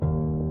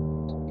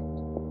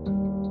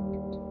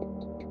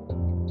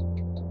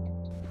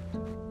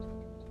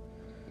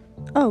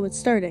Oh, it's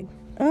starting.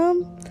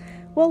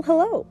 Well,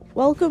 hello.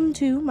 Welcome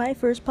to my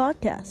first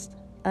podcast.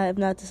 I have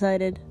not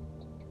decided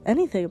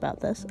anything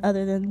about this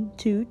other than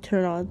to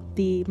turn on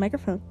the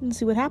microphone and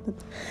see what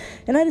happens.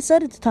 And I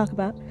decided to talk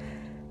about,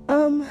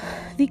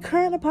 the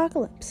current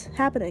apocalypse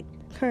happening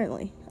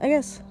currently, I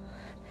guess.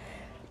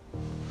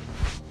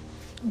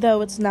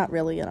 Though it's not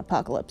really an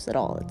apocalypse at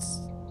all. It's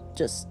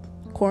just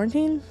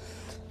quarantine,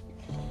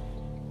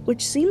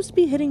 which seems to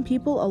be hitting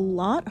people a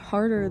lot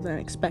harder than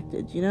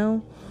expected,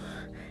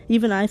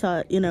 Even I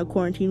thought,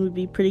 quarantine would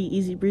be pretty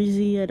easy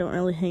breezy. I don't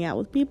really hang out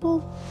with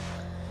people.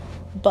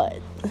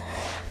 But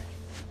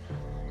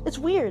it's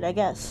weird, I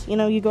guess.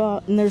 You go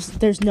out and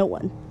there's no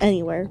one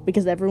anywhere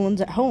because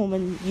everyone's at home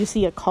and you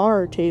see a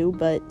car or two,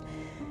 but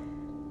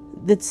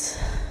it's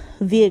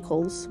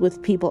vehicles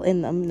with people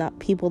in them, not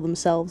people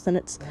themselves. And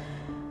it's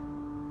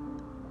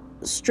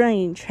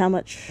strange how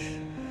much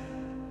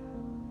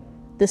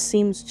this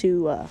seems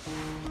to,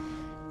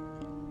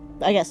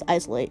 I guess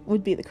isolate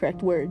would be the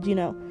correct word,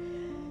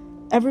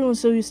 Everyone's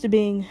so used to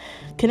being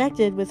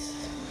connected with,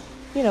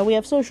 we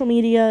have social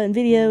media and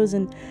videos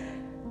and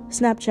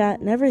Snapchat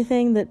and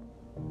everything that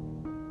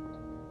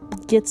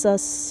gets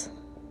us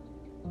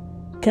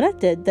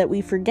connected that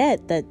we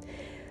forget that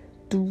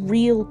the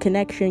real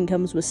connection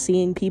comes with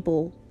seeing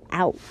people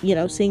out,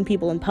 seeing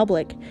people in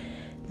public,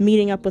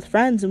 meeting up with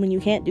friends. And when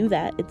you can't do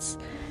that, it's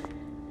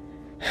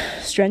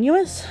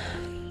strenuous.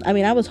 I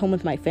mean, I was home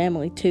with my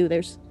family too.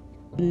 There's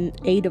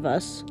 8 of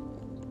us,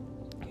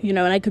 and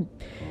I could,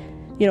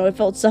 it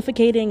felt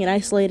suffocating and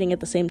isolating at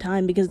the same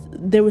time because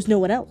there was no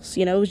one else,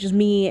 it was just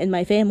me and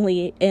my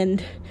family.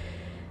 And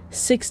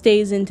 6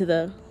 days into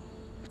the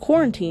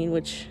quarantine,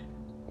 which,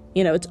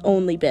 it's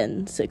only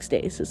been 6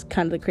 days, is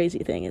kind of the crazy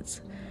thing. It's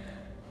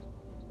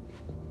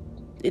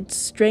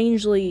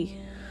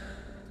strangely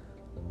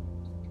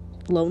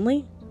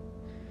lonely.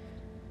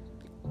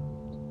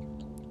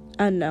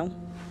 I don't know.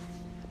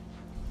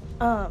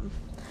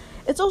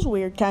 It's also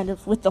weird, kind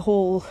of, with the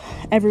whole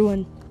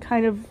everyone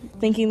kind of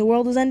thinking the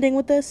world is ending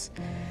with this,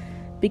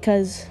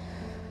 because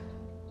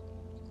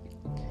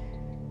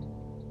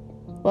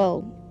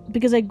I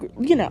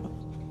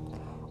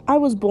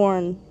was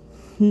born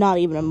not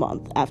even a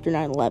month after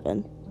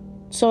 9/11,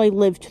 so I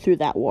lived through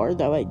that war,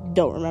 though I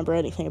don't remember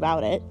anything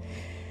about it.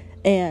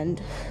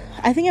 And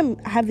I think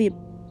I have the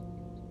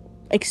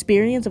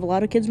experience of a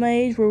lot of kids my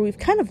age where we've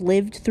kind of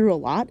lived through a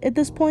lot at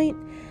this point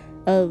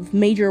of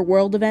major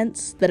world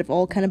events that have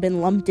all kind of been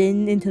lumped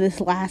into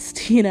this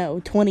last,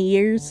 20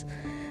 years.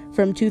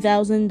 From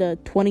 2000 to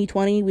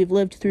 2020, we've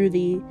lived through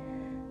the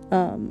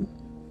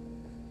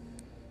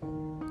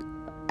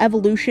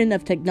evolution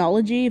of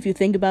technology. If you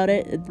think about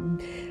it,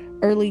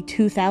 early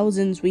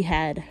 2000s, we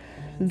had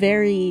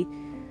very,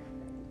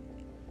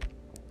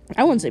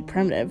 I wouldn't say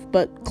primitive,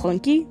 but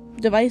clunky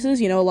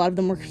devices. A lot of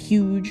them were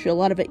huge. A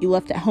lot of it you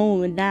left at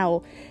home, and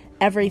now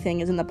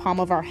everything is in the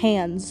palm of our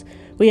hands.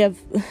 We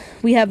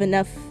have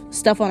enough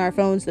stuff on our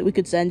phones that we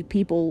could send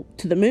people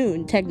to the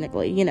moon,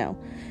 technically,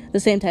 the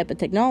same type of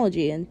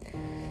technology. And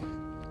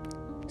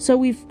so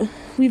we've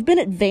been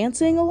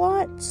advancing a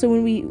lot. So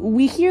when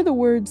we hear the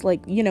words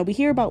like, we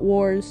hear about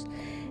wars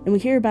and we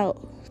hear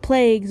about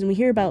plagues and we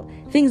hear about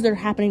things that are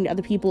happening to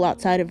other people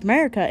outside of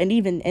America and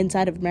even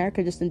inside of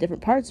America, just in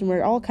different parts, and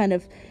we're all kind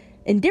of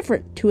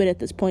indifferent to it at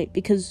this point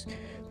because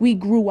we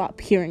grew up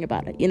hearing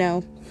about it,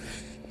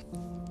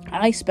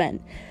 I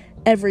spent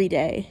every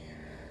day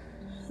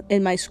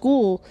in my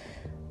school,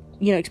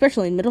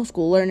 especially in middle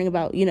school, learning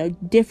about,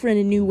 different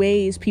and new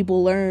ways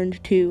people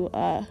learned to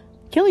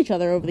kill each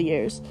other over the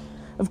years.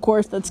 Of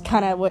course, that's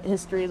kind of what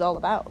history is all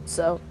about.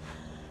 So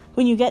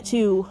when you get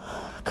to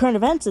current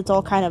events, it's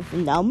all kind of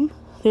numb.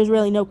 There's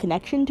really no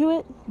connection to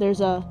it.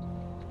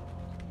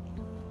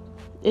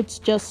 It's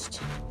just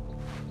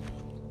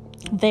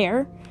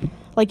there.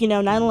 Like,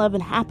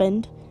 9/11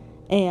 happened,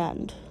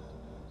 and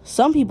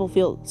some people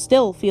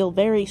still feel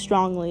very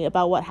strongly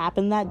about what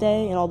happened that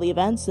day and all the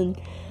events, and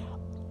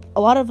a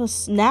lot of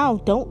us now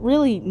don't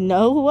really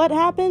know what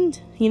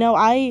happened.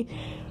 I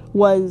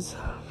was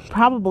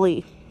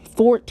probably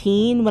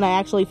 14 when I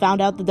actually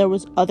found out that there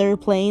was other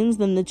planes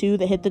than the 2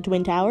 that hit the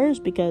Twin Towers,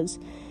 because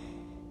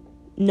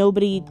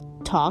nobody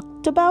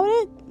talked about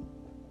it.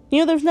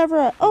 There's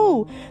never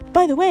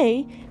by the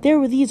way, there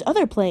were these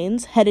other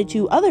planes headed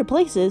to other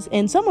places,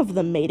 and some of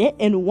them made it,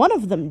 and one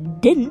of them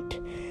didn't.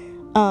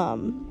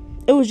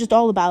 It was just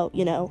all about,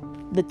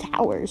 the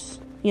towers.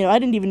 I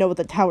didn't even know what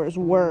the towers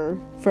were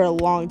for a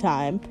long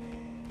time.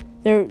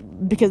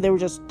 Because they were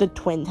just the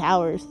Twin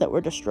Towers that were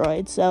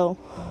destroyed. So,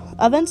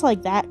 events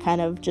like that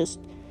kind of just,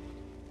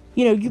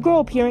 you grow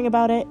up hearing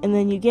about it, and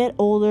then you get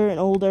older and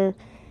older,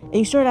 and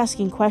you start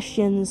asking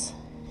questions,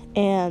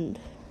 and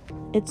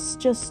it's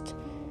just,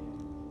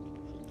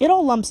 it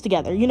all lumps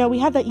together. We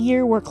had that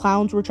year where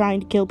clowns were trying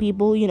to kill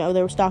people,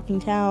 they were stalking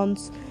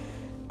towns.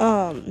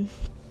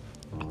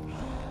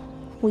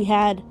 We've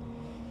had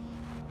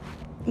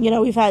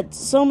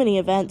so many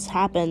events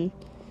happen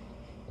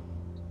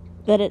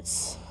that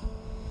it's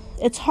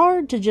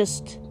hard to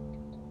just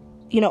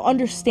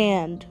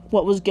understand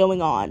what was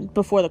going on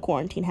before the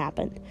quarantine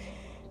happened.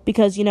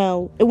 Because,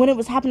 when it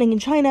was happening in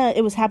China,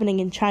 it was happening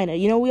in China.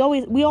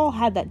 We all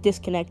had that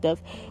disconnect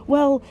of,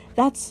 well,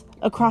 that's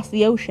across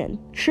the ocean.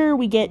 Sure,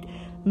 we get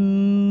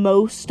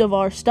most of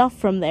our stuff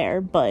from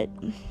there, but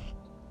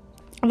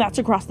that's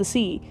across the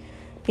sea.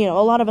 A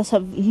lot of us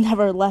have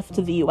never left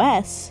the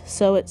U.S.,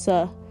 so it's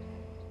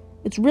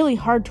really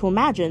hard to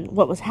imagine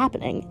what was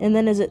happening. And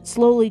then as it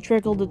slowly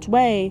trickled its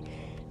way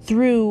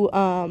through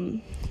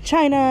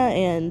China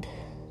and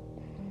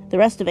the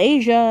rest of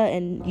Asia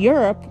and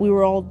Europe, we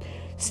were all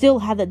still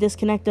had that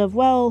disconnect of,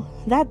 well,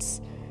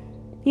 that's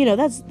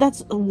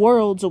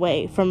worlds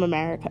away from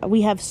America.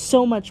 We have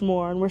so much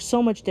more, and we're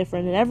so much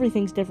different, and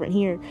everything's different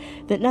here,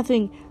 that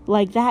nothing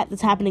like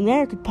that's happening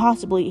there could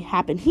possibly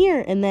happen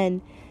here. And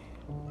then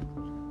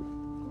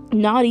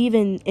not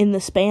even in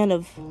the span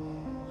of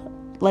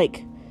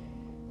like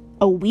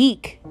a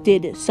week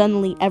did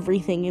suddenly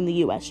everything in the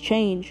US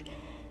change.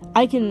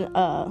 I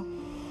got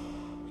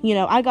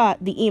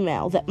the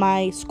email that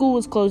my school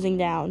was closing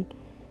down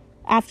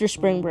after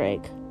spring break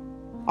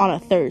on a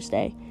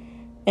Thursday.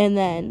 And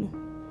then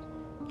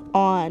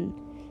on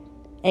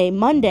a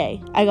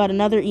Monday, I got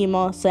another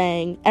email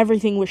saying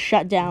everything was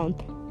shut down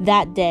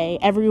that day.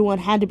 Everyone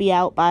had to be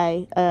out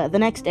by the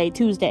next day,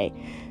 Tuesday.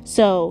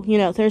 So,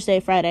 Thursday,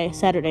 Friday,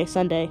 Saturday,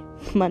 Sunday,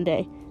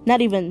 Monday. Not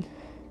even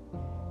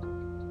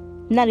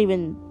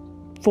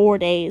 4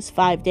 days,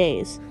 5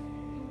 days.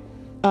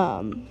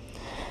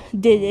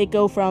 Did it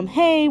go from,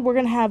 hey, we're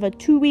going to have a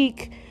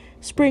 2-week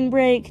spring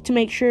break to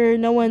make sure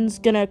no one's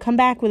going to come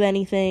back with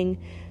anything,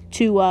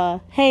 to,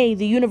 hey,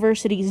 the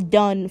university's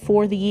done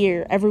for the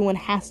year. Everyone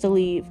has to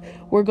leave.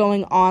 We're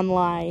going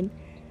online.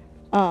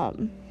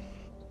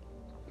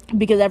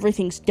 Because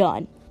everything's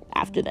done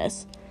after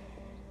this.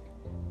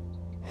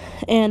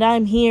 And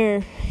I'm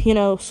here,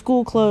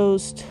 school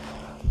closed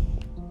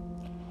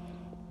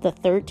the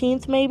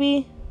 13th,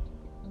 maybe?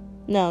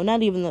 No,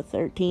 not even the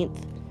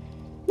 13th.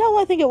 No,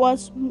 I think it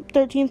was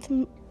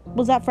 13th.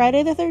 Was that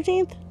Friday the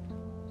 13th?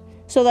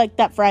 So, like,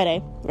 that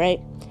Friday,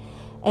 right?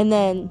 And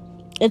then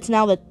it's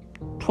now the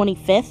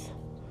 25th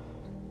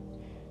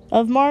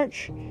of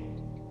March.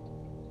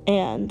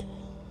 And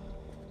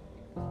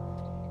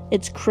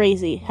it's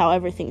crazy how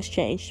everything's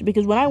changed.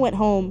 Because when I went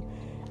home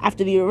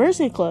after the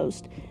university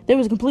closed, there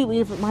was a completely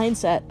different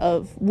mindset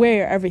of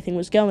where everything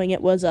was going.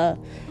 It was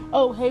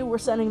oh, hey, we're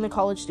sending the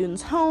college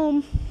students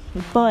home,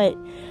 but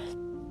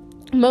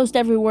most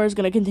everywhere is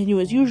going to continue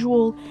as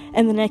usual.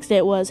 And the next day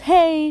it was,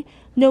 hey,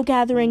 no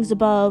gatherings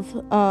above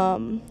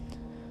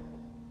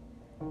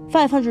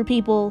 500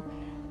 people.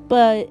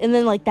 And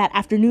then like that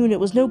afternoon, it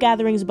was no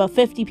gatherings above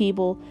 50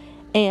 people.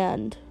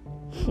 And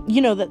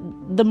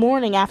the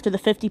morning after the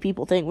 50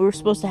 people thing, we were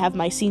supposed to have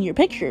my senior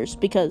pictures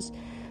because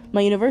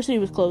my university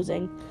was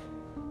closing,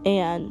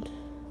 and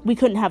we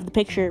couldn't have the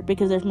picture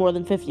because there's more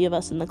than 50 of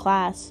us in the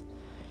class.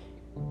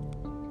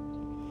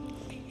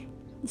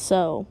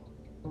 So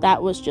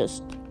that was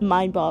just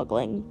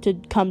mind-boggling to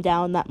come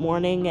down that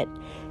morning at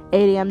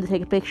 8 a.m. to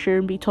take a picture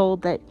and be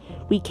told that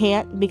we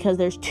can't because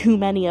there's too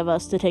many of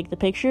us to take the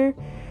picture.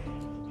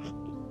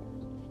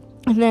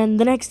 And then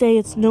the next day,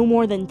 it's no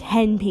more than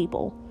 10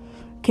 people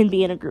can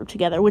be in a group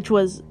together, which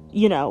was,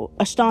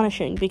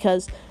 astonishing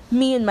because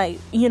me and my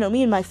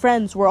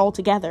friends were all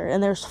together,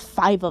 and there's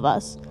 5 of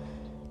us.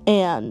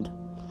 And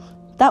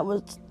that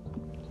was,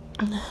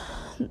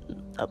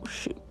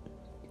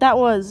 that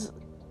was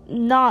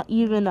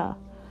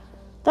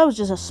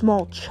just a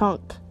small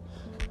chunk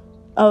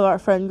of our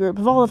friend group.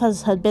 If all of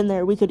us had been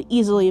there, we could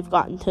easily have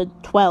gotten to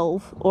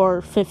 12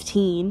 or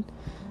 15,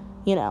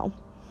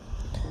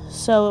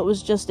 So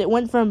it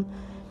went from,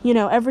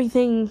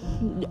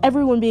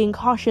 everyone being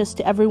cautious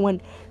to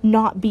everyone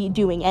not be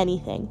doing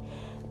anything.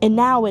 And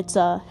now it's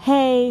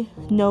hey,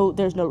 no,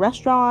 there's no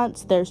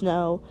restaurants, there's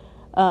no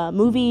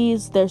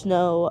movies, there's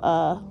no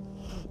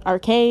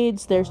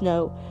arcades, there's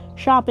no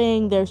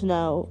shopping, there's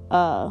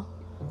no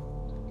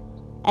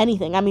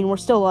anything. I mean, we're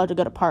still allowed to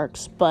go to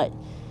parks, but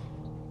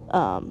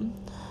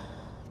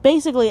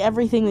basically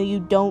everything that you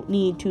don't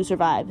need to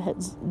survive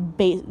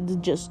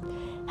just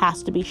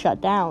has to be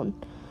shut down.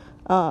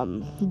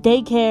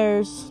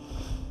 Daycares,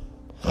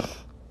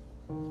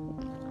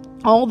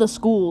 all the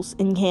schools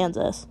in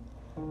Kansas.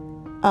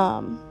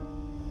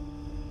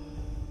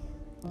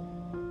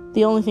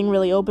 The only thing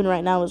really open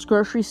right now is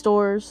grocery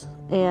stores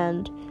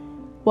and,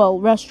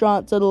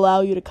 restaurants that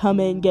allow you to come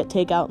in, get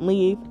takeout, and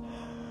leave.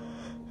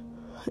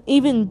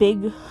 Even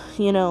big,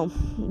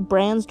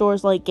 brand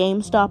stores like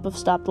GameStop have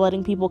stopped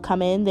letting people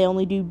come in. They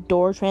only do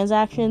door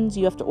transactions.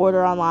 You have to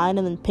order online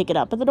and then pick it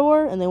up at the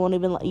door, and they won't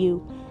even let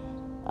you,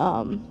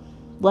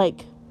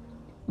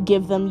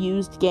 give them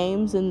used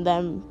games and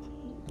them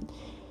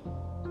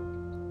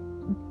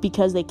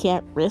because they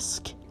can't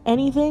risk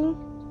anything.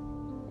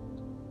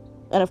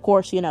 And of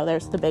course,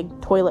 there's the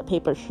big toilet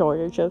paper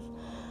shortage of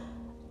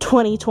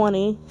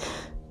 2020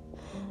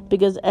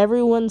 because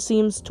everyone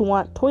seems to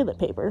want toilet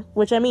paper,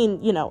 which I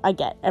mean, I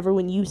get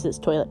everyone uses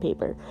toilet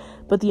paper,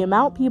 but the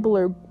amount people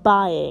are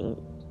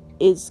buying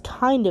is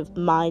kind of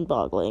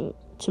mind-boggling.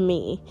 to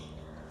me.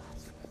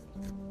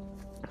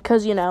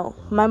 Because,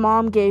 my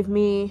mom gave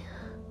me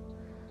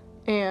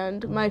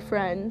and my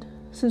friend,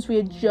 since we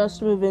had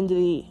just moved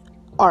into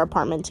our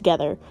apartment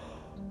together,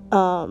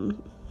 not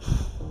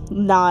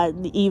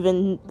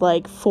even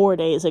 4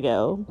 days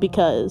ago,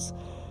 because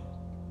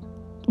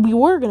we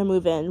were going to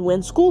move in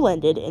when school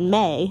ended in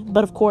May,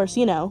 but of course,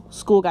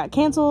 school got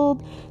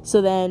canceled,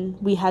 so then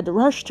we had to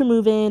rush to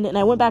move in, and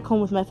I went back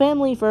home with my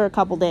family for a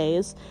couple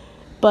days.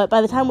 But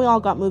by the time we all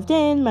got moved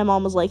in, my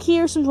mom was like,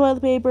 here's some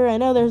toilet paper. I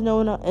know there's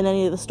no one in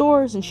any of the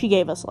stores. And she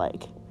gave us, I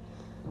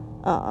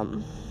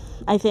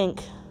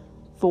think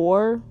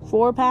 4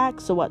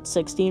 packs. So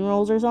 16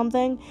 rolls or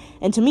something.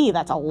 And to me,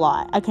 that's a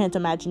lot. I can't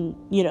imagine,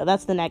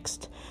 that's the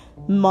next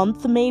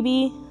month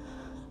maybe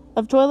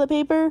of toilet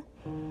paper.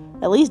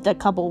 At least a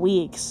couple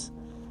weeks.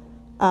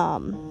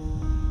 And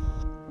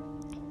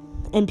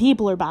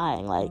people are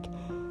buying,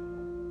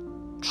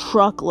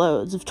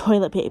 truckloads of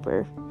toilet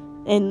paper.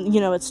 And,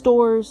 at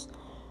stores,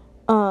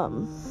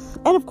 and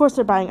of course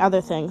they're buying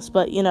other things,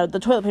 but, the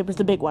toilet paper's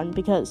the big one,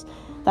 because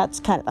that's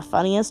kind of the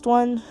funniest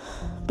one,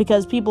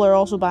 because people are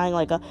also buying,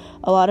 a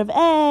lot of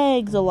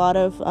eggs, a lot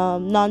of,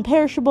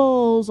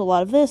 non-perishables, a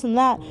lot of this and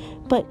that,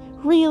 but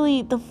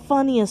really, the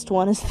funniest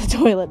one is the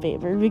toilet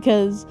paper,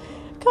 because,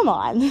 come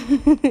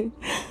on,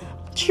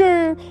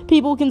 sure,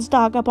 people can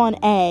stock up on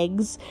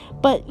eggs,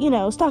 but,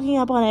 stocking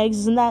up on eggs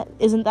isn't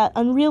that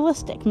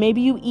unrealistic.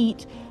 Maybe you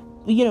eat,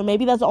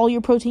 maybe that's all your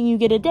protein you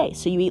get a day,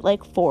 so you eat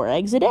 4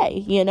 eggs a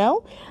day,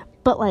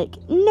 but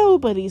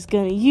nobody's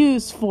gonna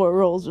use 4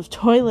 rolls of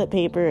toilet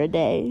paper a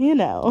day,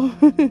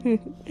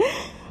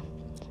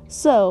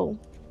 so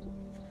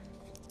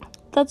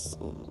it's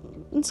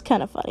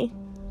kind of funny,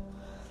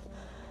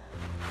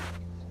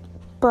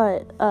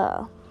 but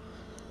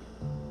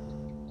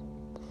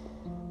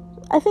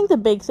I think the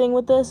big thing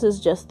with this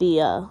is just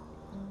no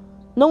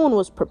one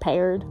was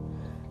prepared.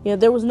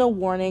 There was no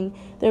warning,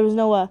 there was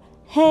no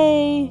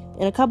hey,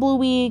 in a couple of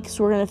weeks,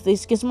 if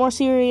this gets more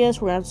serious,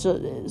 we're going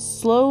to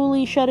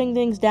slowly shutting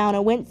things down.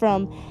 It went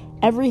from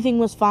everything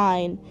was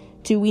fine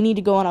to we need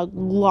to go on a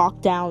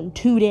lockdown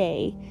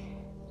today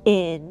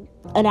in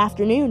an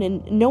afternoon,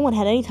 and no one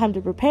had any time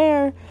to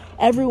prepare.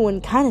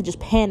 Everyone kind of just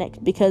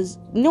panicked because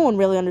no one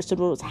really understood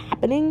what was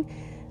happening.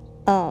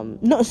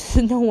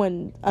 No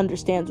one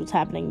understands what's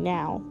happening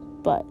now,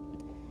 but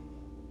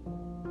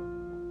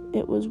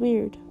it was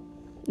weird.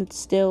 It's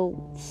still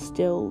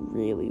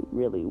really,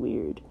 really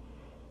weird.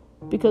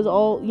 Because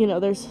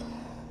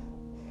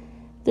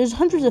there's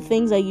hundreds of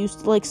things I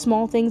used to,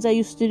 small things I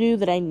used to do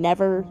that I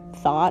never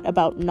thought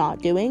about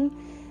not doing,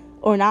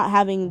 or not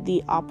having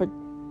the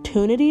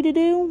opportunity to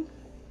do.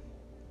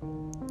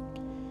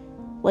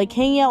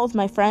 Hanging out with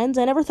my friends.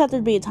 I never thought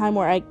there'd be a time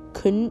where I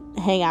couldn't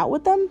hang out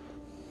with them.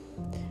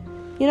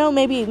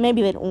 Maybe they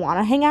didn't want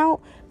to hang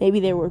out. Maybe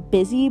they were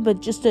busy,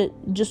 but just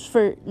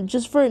for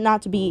it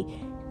not to be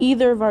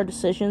either of our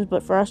decisions,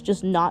 but for us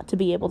just not to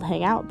be able to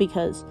hang out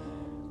because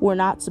we're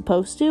not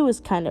supposed to, is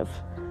kind of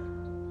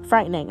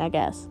frightening, I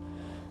guess.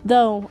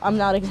 Though I'm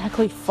not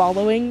exactly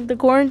following the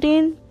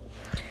quarantine,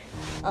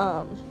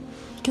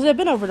 because I've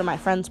been over to my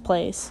friend's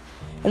place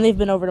and they've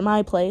been over to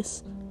my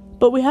place,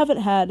 but we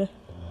haven't had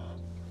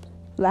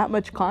that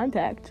much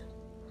contact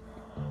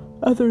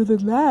other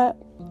than that,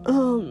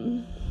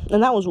 and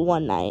that was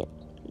one night.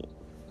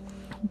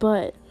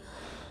 But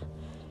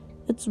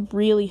it's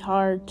really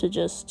hard to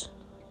just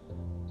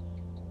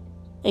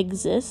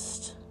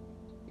exist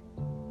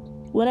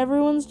when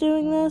everyone's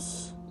doing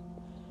this.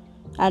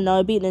 I know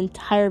I beat an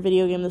entire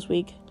video game this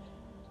week,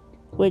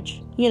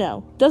 which,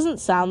 doesn't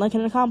sound like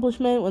an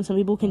accomplishment when some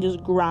people can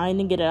just grind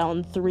and get it out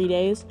in 3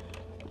 days.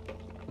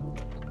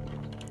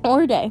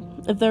 Or a day,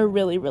 if they're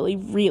really, really,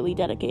 really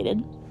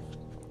dedicated.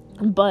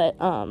 But,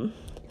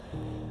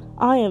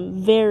 I am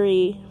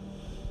very,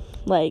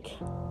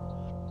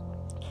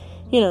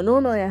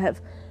 normally I have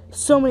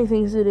so many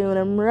things to do, and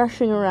I'm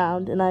rushing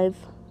around, and I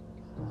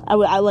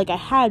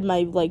had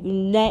my,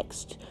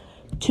 next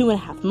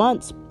 2.5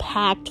 months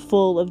packed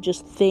full of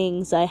just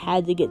things I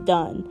had to get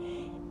done,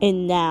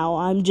 and now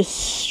I'm just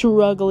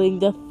struggling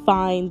to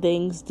find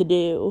things to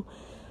do.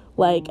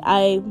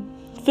 I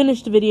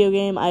finished a video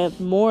game, I have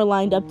more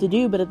lined up to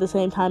do, but at the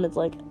same time, it's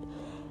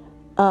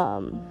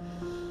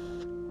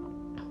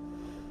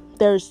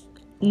there's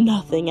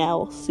nothing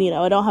else,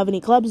 I don't have any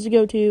clubs to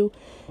go to,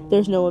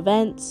 there's no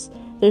events,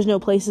 there's no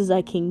places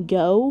I can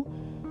go.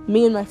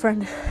 Me and my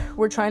friend,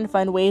 we're trying to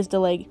find ways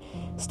to,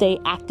 stay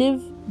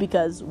active,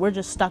 because we're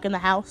just stuck in the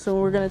house, so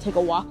we're gonna take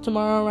a walk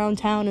tomorrow around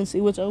town and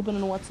see what's open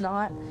and what's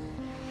not,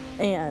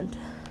 and,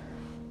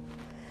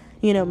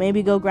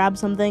 maybe go grab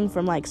something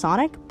from,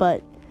 Sonic,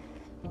 but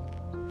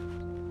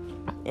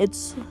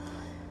it's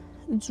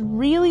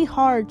really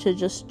hard to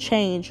just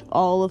change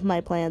all of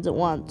my plans at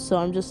once, so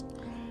I'm just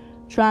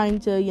trying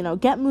to,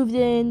 get moved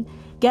in,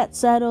 get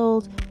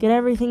settled, get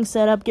everything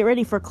set up, get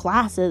ready for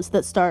classes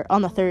that start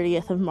on the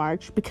 30th of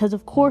March, because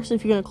of course,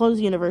 if you're going to close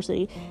the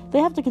university, they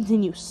have to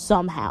continue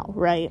somehow,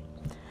 right?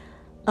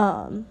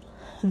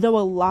 Though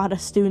a lot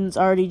of students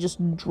already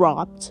just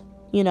dropped,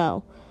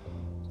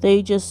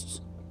 they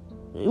just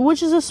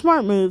which is a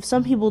smart move.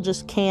 Some people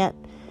just can't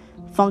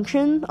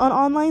function on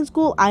online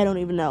school. I don't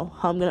even know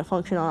how I'm going to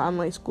function on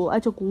online school. I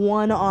took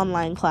one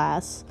online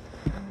class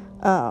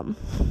a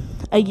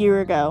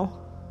year ago,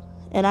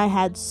 and I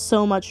had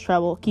so much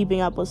trouble keeping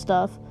up with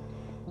stuff.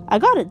 I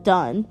got it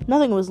done.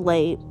 Nothing was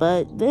late,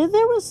 but there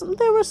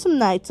were some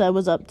nights I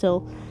was up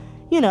till,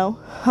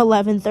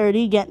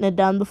 11:30 getting it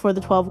done before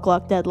the 12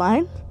 o'clock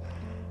deadline.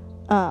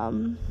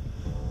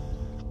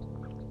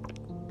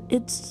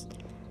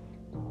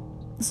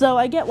 So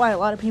I get why a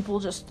lot of people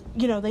just,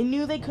 they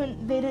knew they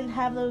didn't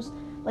have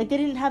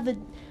the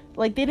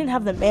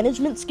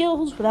management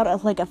skills without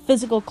a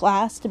physical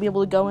class to be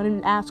able to go in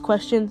and ask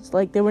questions.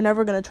 Like, they were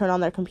never going to turn on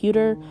their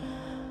computer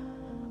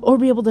or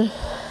be able to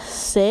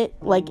sit,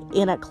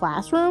 in a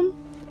classroom.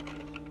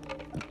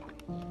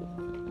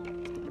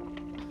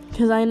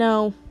 Because I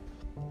know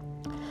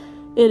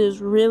it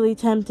is really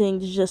tempting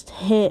to just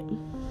hit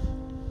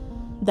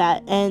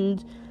that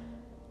end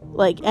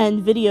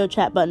video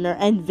chat button, or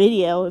end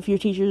video if your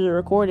teachers are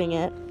recording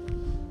it,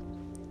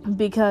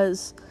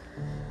 because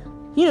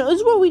this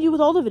is what we do with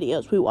all the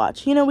videos we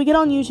watch. We get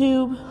on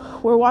YouTube,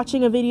 we're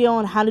watching a video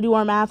on how to do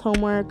our math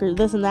homework or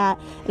this and that,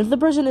 and if the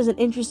person isn't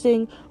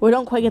interesting or we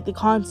don't quite get the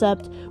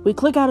concept, we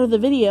click out of the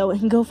video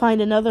and go find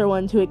another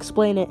one to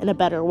explain it in a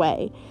better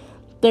way.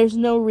 There's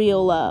no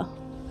reason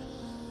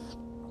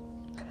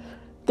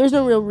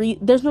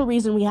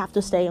we have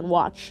to stay and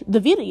watch the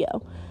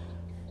video.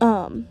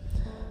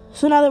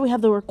 So now that we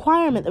have the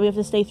requirement that we have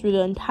to stay through the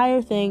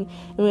entire thing,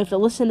 and we have to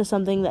listen to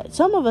something that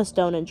some of us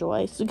don't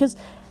enjoy, because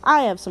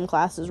I have some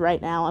classes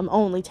right now I'm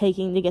only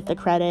taking to get the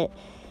credit.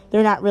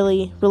 They're not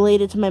really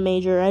related to my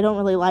major. I don't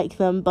really like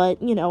them, but,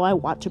 I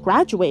want to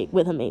graduate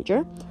with a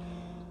major.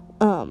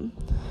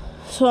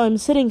 So I'm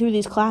sitting through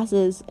these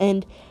classes,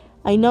 and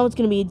I know it's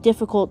going to be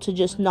difficult to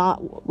just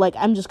not,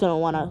 I'm just going to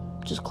want to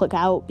just click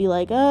out, be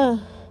like,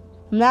 I'm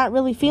not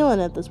really feeling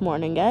it this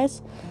morning,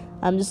 guys.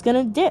 I'm just going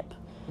to dip.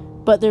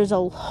 But there's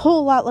a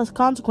whole lot less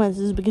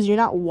consequences because you're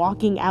not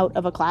walking out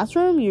of a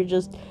classroom. You're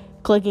just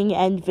clicking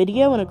end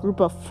video in a group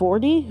of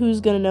 40.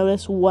 Who's going to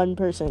notice one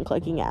person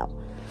clicking out?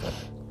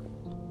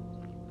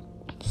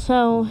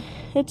 So,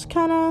 it's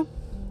kind of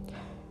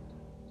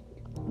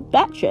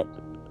batshit,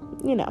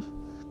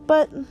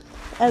 But,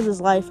 as is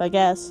life, I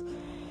guess.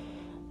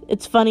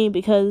 It's funny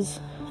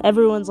because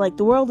everyone's like,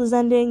 the world is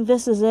ending,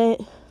 this is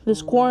it.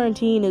 This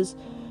quarantine is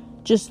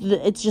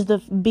it's just the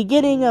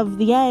beginning of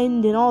the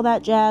end and all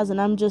that jazz,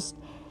 and I'm just,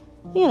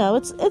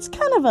 it's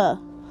kind of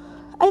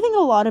I think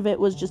a lot of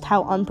it was just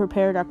how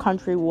unprepared our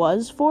country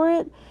was for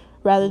it,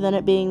 rather than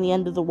it being the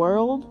end of the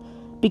world,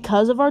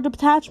 because of our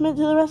detachment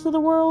to the rest of the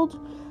world.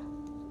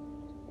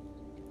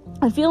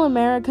 I feel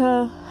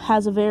America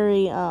has a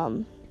very,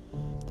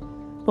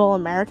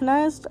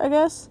 Americanized, I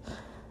guess.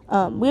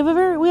 We have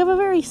a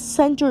very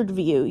centered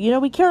view.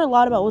 We care a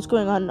lot about what's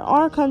going on in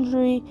our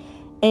country,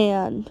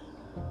 and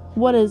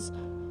what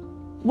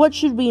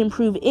should we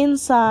improve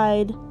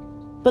inside,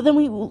 but then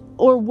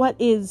what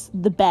is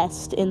the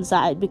best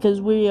inside,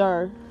 because we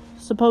are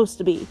supposed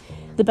to be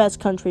the best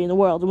country in the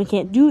world, and we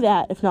can't do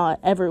that if not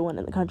everyone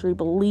in the country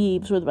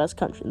believes we're the best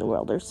country in the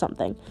world or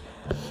something.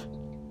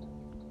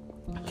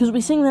 Because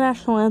we sing the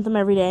national anthem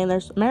every day, and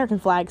there's American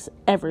flags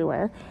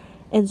everywhere,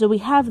 and so we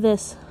have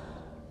this,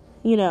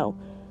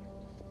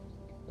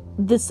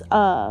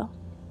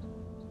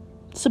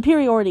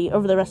 superiority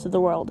over the rest of the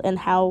world and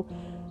how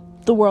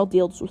the world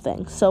deals with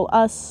things. So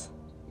us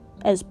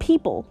as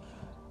people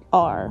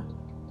are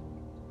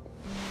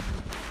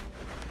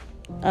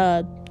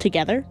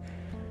together.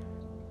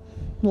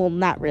 Well,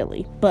 not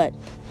really, but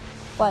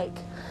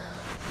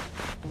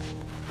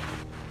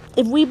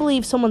if we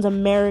believe someone's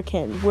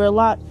American, we're a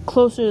lot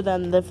closer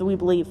than if we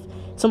believe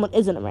someone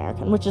isn't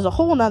American, which is a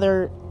whole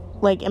nother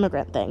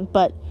immigrant thing.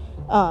 But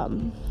I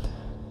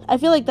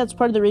feel like that's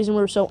part of the reason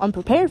we were so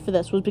unprepared for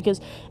this, was because,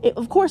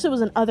 of course, it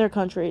was in other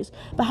countries,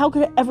 but how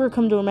could it ever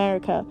come to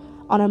America,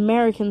 on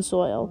American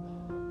soil,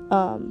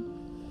 and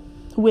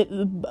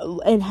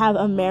have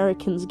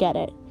Americans get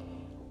it,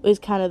 is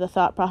kind of the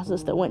thought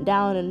process that went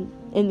down, and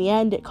in the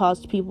end, it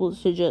caused people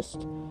to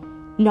just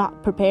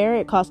not prepare.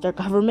 It caused our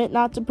government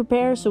not to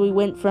prepare, so we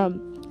went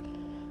from,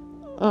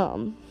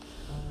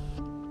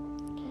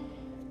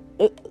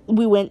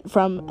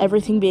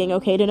 everything being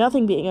okay to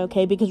nothing being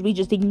okay, because we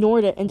just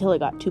ignored it until it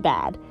got too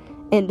bad.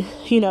 And,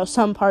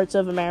 some parts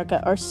of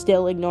America are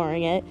still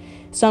ignoring it.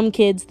 Some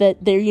kids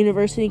that their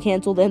university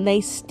canceled, and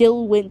they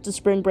still went to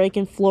spring break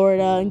in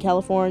Florida and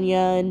California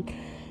and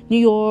New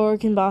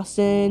York and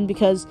Boston,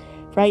 because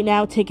right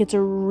now tickets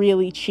are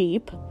really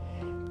cheap.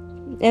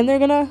 And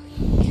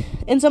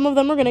some of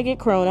them are gonna get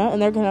corona,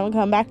 and they're gonna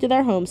come back to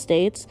their home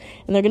states,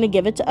 and they're gonna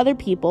give it to other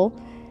people.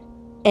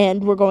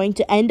 And we're going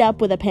to end up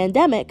with a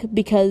pandemic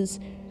because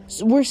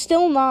we're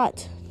still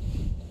not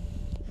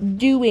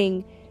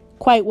doing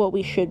quite what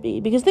we should be,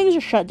 because things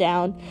are shut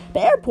down. The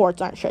airports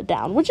aren't shut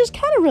down, which is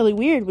kind of really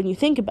weird when you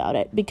think about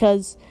it,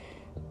 because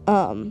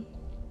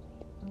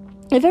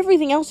if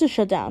everything else is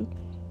shut down,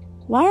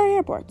 why are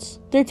airports?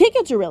 Their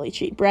tickets are really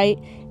cheap, right?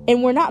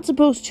 And we're not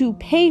supposed to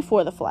pay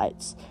for the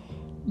flights.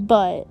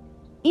 But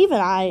even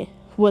I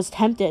was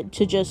tempted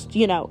to just,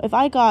 if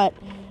I got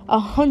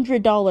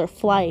 $100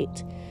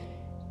 flight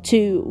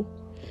to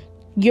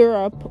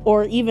Europe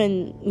or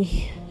even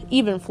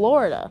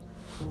Florida,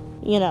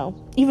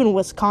 even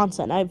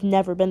Wisconsin. I've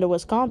never been to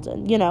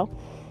Wisconsin,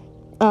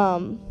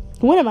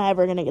 when am I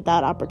ever going to get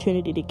that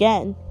opportunity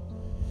again?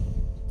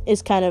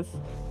 Is kind of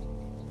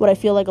what I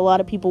feel like a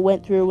lot of people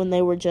went through when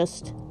they were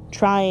just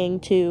trying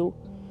to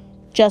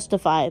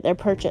justify their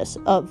purchase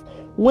of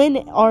when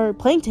are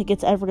plane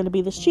tickets ever going to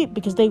be this cheap,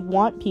 because they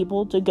want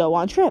people to go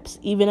on trips,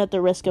 even at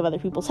the risk of other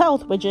people's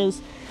health, which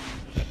is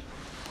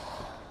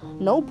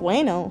no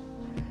bueno.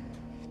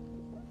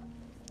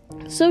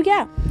 So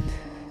yeah,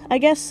 I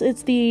guess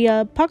it's the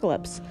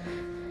apocalypse.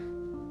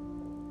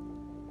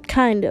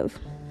 Kind of.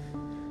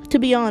 To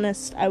be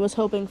honest, I was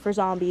hoping for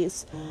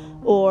zombies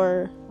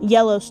or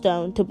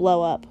Yellowstone to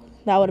blow up.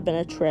 That would have been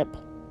a trip.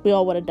 We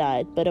all would have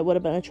died, but it would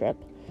have been a trip.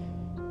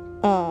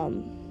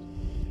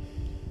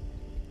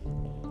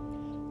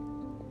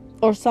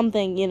 Or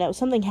something,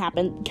 something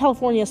happened.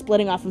 California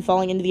splitting off and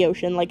falling into the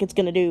ocean like it's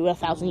going to do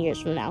 1,000 years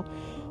from now.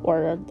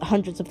 Or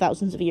hundreds of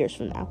thousands of years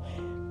from now.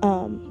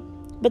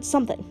 But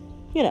something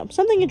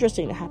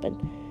interesting to happen.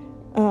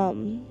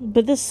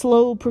 But this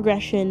slow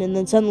progression, and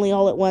then suddenly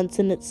all at once,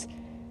 and it's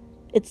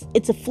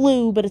a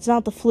flu, but it's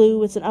not the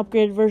flu. It's an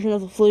upgraded version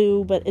of the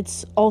flu, but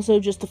it's also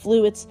just the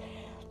flu. It's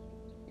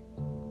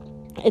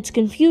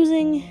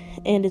confusing,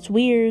 and it's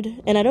weird,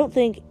 and I don't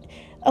think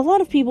a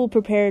lot of people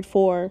prepared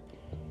for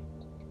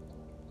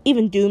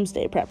even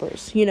doomsday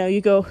preppers. You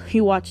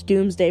watch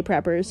doomsday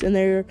preppers, and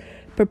they're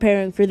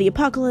preparing for the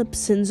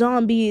apocalypse and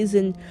zombies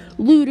and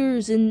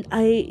looters, and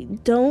I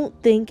don't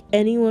think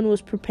anyone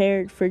was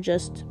prepared for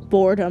just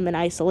boredom and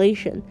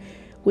isolation,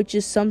 which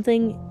is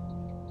something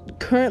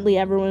currently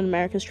everyone in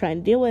America is trying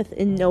to deal with,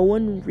 and no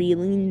one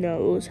really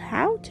knows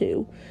how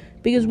to,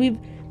 because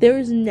there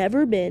has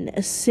never been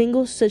a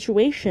single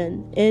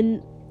situation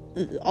in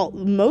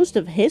most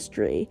of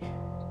history.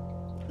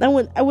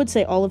 I would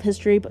say all of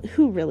history, but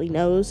who really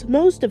knows?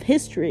 Most of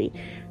history,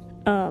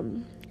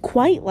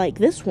 quite like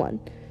this one.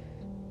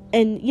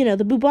 And,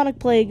 the bubonic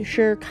plague,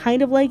 sure,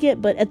 kind of like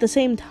it, but at the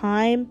same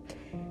time,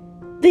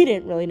 they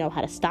didn't really know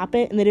how to stop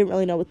it, and they didn't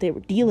really know what they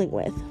were dealing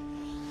with.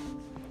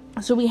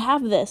 So we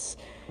have this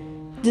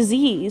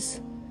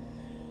disease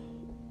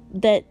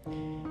that,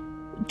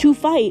 to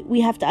fight,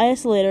 we have to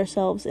isolate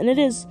ourselves, and it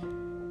is,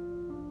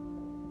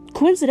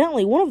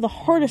 coincidentally, one of the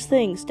hardest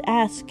things to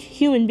ask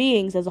human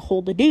beings as a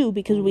whole to do,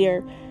 because we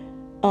are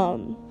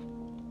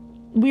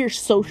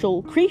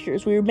social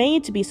creatures. We are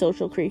made to be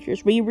social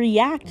creatures. We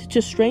react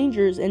to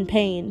strangers in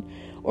pain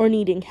or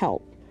needing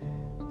help,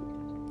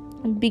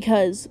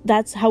 because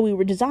that's how we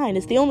were designed.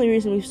 It's the only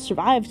reason we've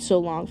survived so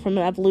long from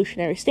an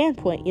evolutionary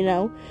standpoint.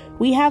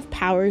 We have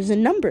powers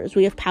in numbers.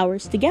 We have power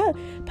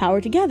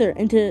together,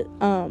 and to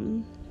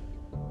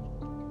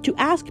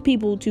ask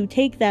people to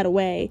take that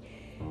away,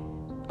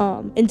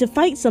 and to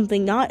fight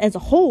something not as a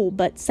whole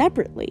but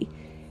separately,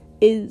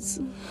 it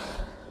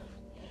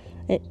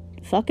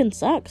fucking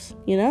sucks,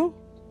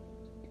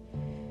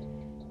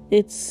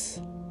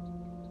 It's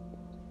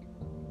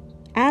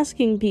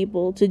asking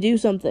people to do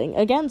something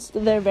against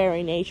their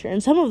very nature,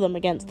 and some of them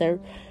against their,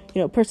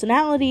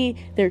 personality,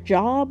 their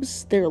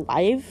jobs, their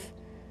life,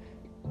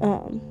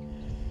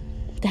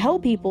 to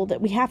help people that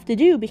we have to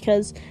do,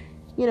 because,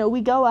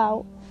 we go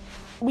out,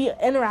 we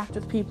interact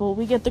with people,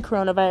 we get the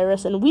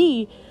coronavirus, and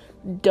we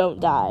don't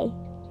die,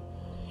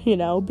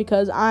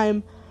 because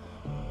I'm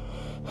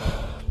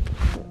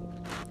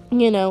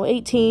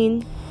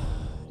 18,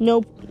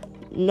 no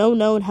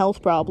known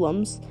health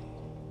problems,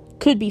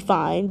 could be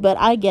fine, but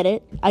I get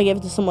it. I give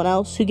it to someone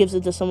else, who gives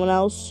it to someone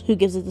else, who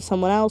gives it to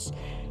someone else,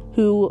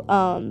 who,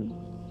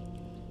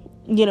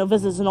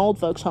 visits an old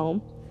folks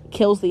home,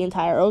 kills the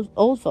entire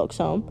old folks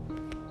home,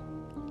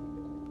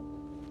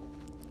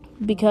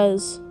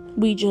 because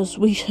we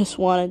just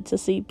wanted to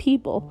see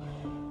people,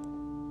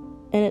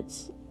 and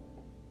it's,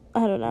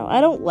 I don't know,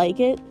 I don't like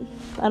it.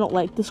 I don't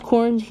like this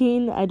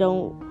quarantine. I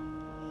don't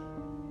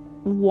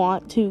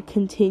want to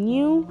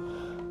continue,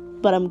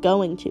 but I'm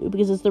going to,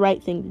 because it's the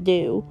right thing to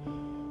do.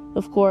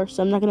 Of course,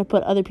 I'm not going to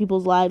put other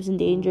people's lives in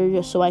danger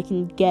just so I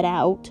can get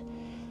out.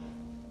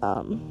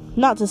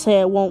 Not to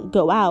say I won't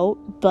go out,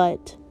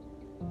 but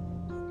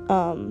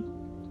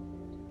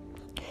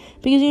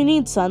because you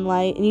need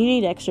sunlight and you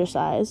need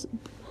exercise.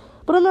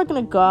 But I'm not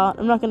going to go out.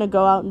 I'm not going to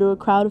go out into a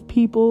crowd of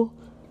people,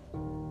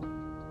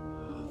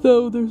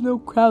 though there's no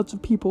crowds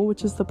of people,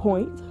 which is the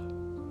point.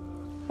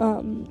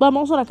 But I'm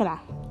also not going to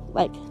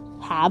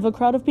have a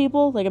crowd of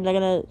people. I'm not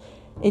going to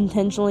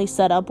intentionally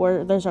set up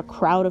where there's a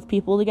crowd of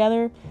people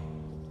together.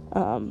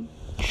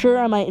 Sure,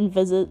 I might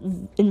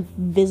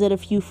visit a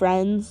few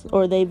friends,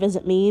 or they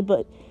visit me,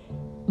 but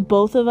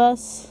both of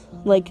us,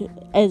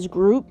 as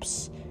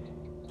groups,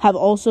 have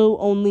also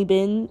only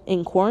been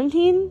in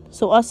quarantine,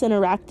 so us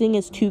interacting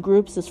as two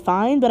groups is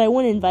fine, but I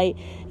wouldn't invite,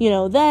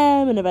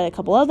 them, and invite a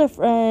couple other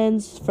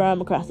friends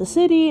from across the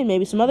city, and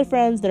maybe some other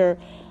friends that are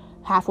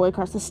halfway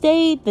across the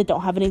state that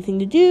don't have anything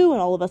to do,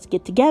 and all of us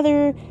get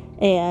together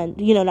and,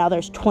 now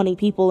there's 20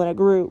 people in a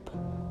group.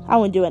 I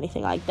wouldn't do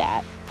anything like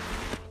that.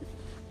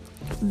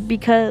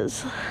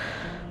 Because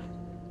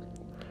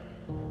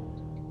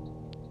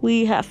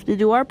we have to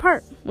do our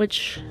part,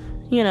 which,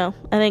 I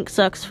think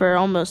sucks for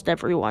almost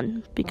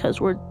everyone, because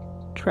we're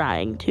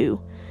trying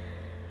to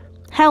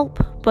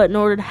help, but in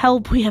order to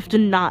help, we have to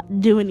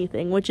not do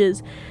anything, which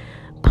is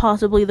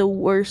possibly the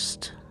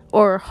worst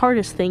or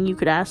hardest thing you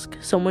could ask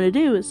someone to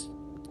do, is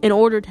in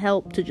order to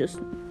help, to just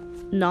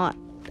not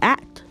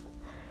act.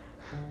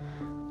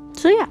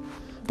 So yeah,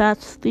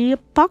 that's the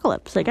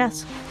apocalypse, I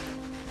guess.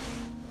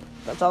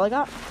 That's all I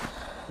got.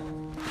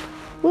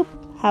 Whoop.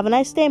 Have a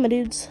nice day, my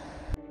dudes.